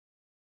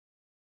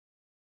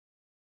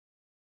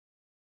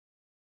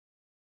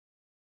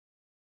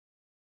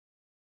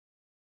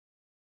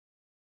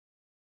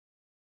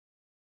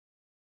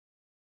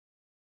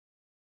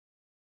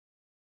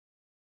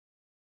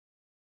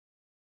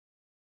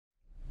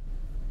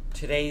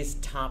Today's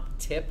top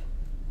tip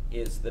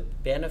is the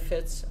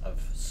benefits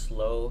of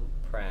slow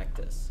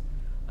practice.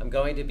 I'm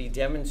going to be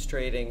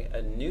demonstrating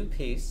a new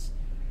piece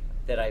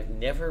that I've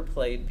never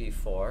played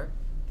before.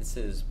 This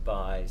is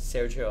by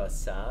Sergio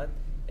Assad.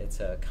 It's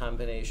a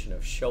combination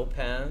of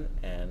Chopin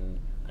and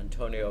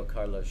Antonio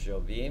Carlos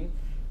Jobim,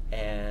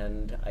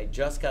 and I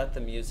just got the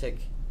music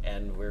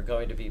and we're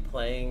going to be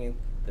playing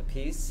the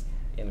piece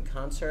in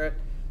concert.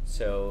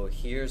 So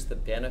here's the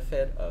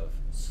benefit of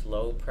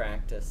slow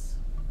practice.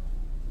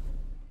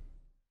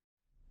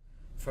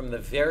 From the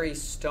very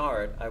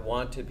start, I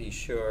want to be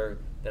sure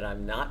that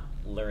I'm not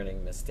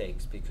learning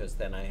mistakes, because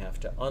then I have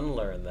to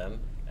unlearn them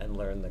and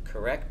learn the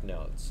correct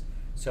notes.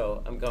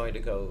 So I'm going to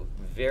go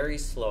very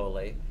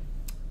slowly,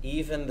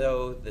 even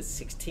though the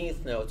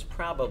 16th notes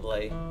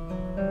probably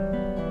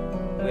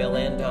will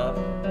end up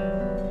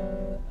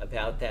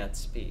about that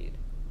speed.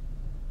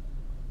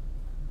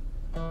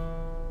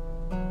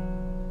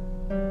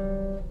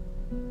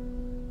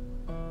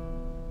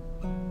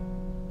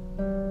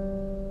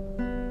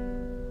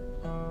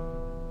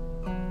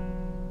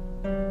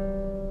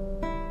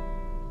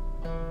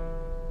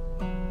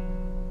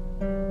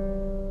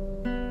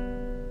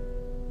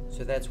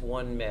 So that's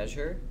one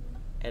measure,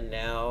 and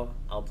now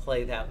I'll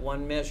play that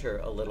one measure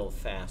a little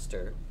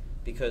faster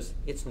because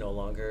it's no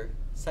longer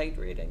sight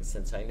reading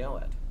since I know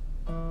it.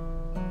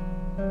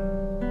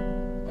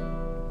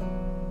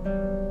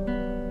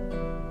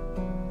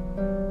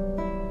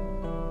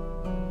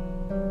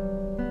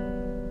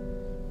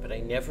 But I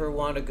never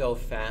want to go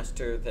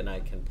faster than I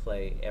can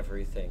play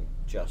everything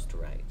just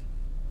right.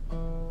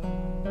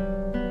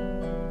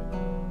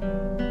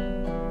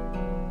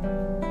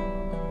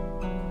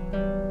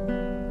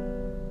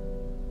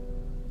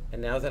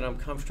 Now that I'm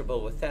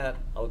comfortable with that,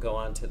 I'll go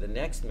on to the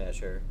next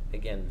measure,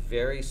 again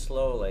very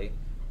slowly,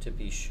 to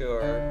be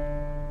sure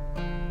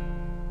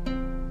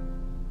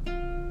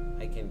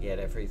I can get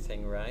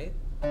everything right.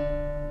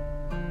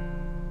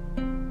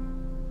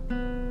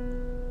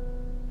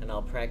 And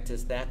I'll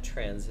practice that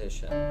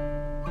transition.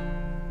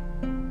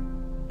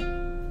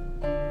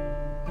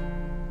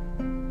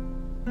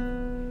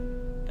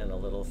 And a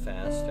little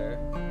faster.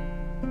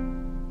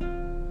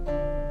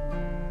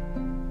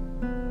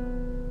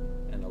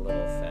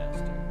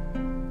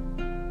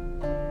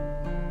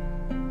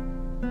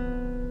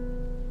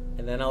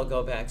 And then I'll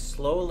go back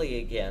slowly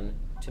again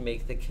to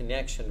make the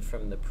connection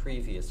from the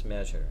previous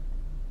measure,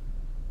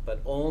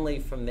 but only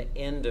from the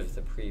end of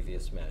the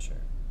previous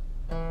measure.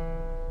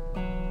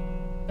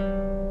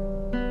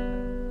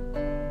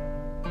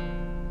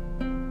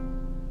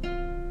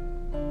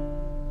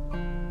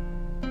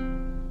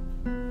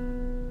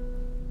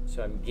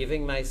 So I'm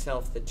giving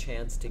myself the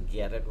chance to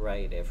get it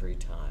right every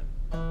time.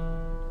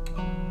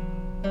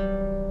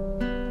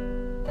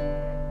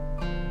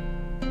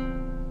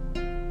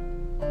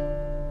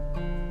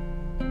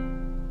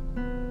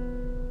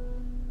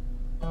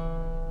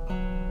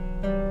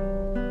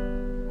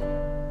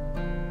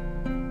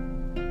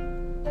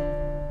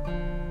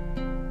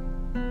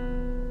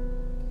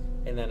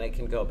 And then I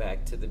can go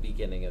back to the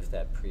beginning of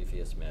that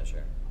previous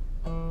measure.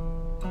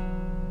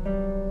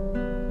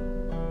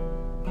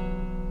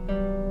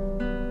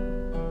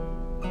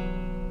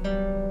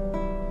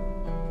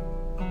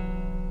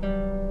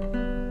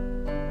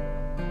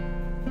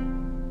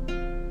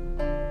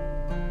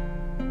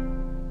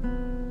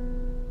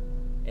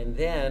 And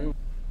then,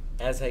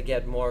 as I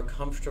get more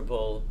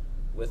comfortable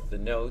with the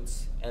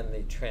notes and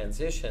the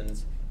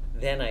transitions,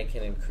 then I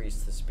can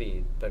increase the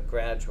speed, but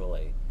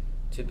gradually,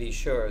 to be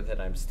sure that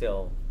I'm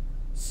still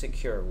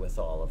secure with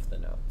all of the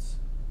notes.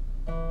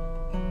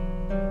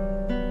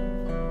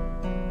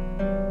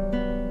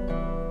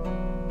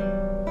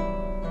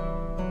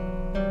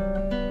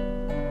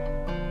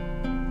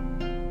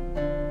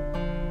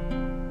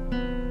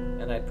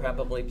 And I'd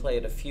probably play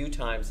it a few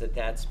times at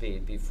that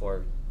speed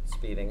before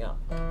speeding up.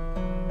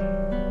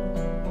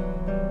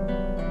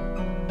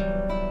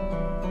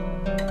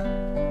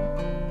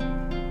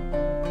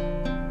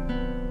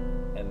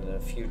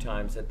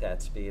 Times at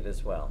that speed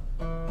as well.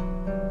 So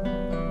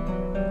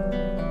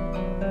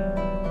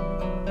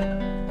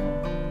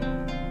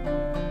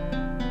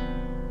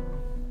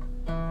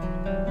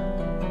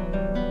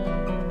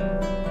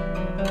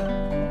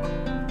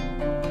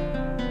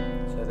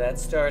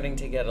that's starting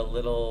to get a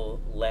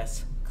little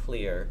less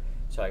clear,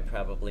 so I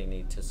probably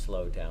need to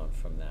slow down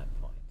from that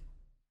point.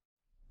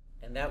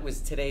 And that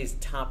was today's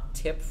top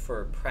tip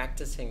for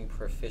practicing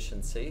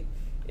proficiency.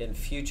 In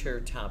future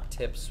top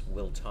tips,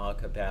 we'll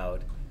talk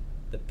about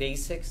the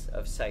basics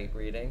of sight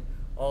reading,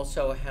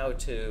 also how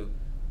to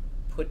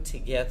put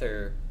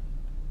together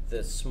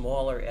the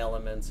smaller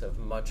elements of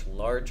much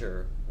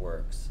larger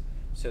works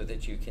so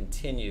that you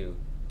continue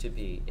to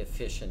be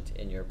efficient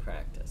in your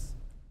practice.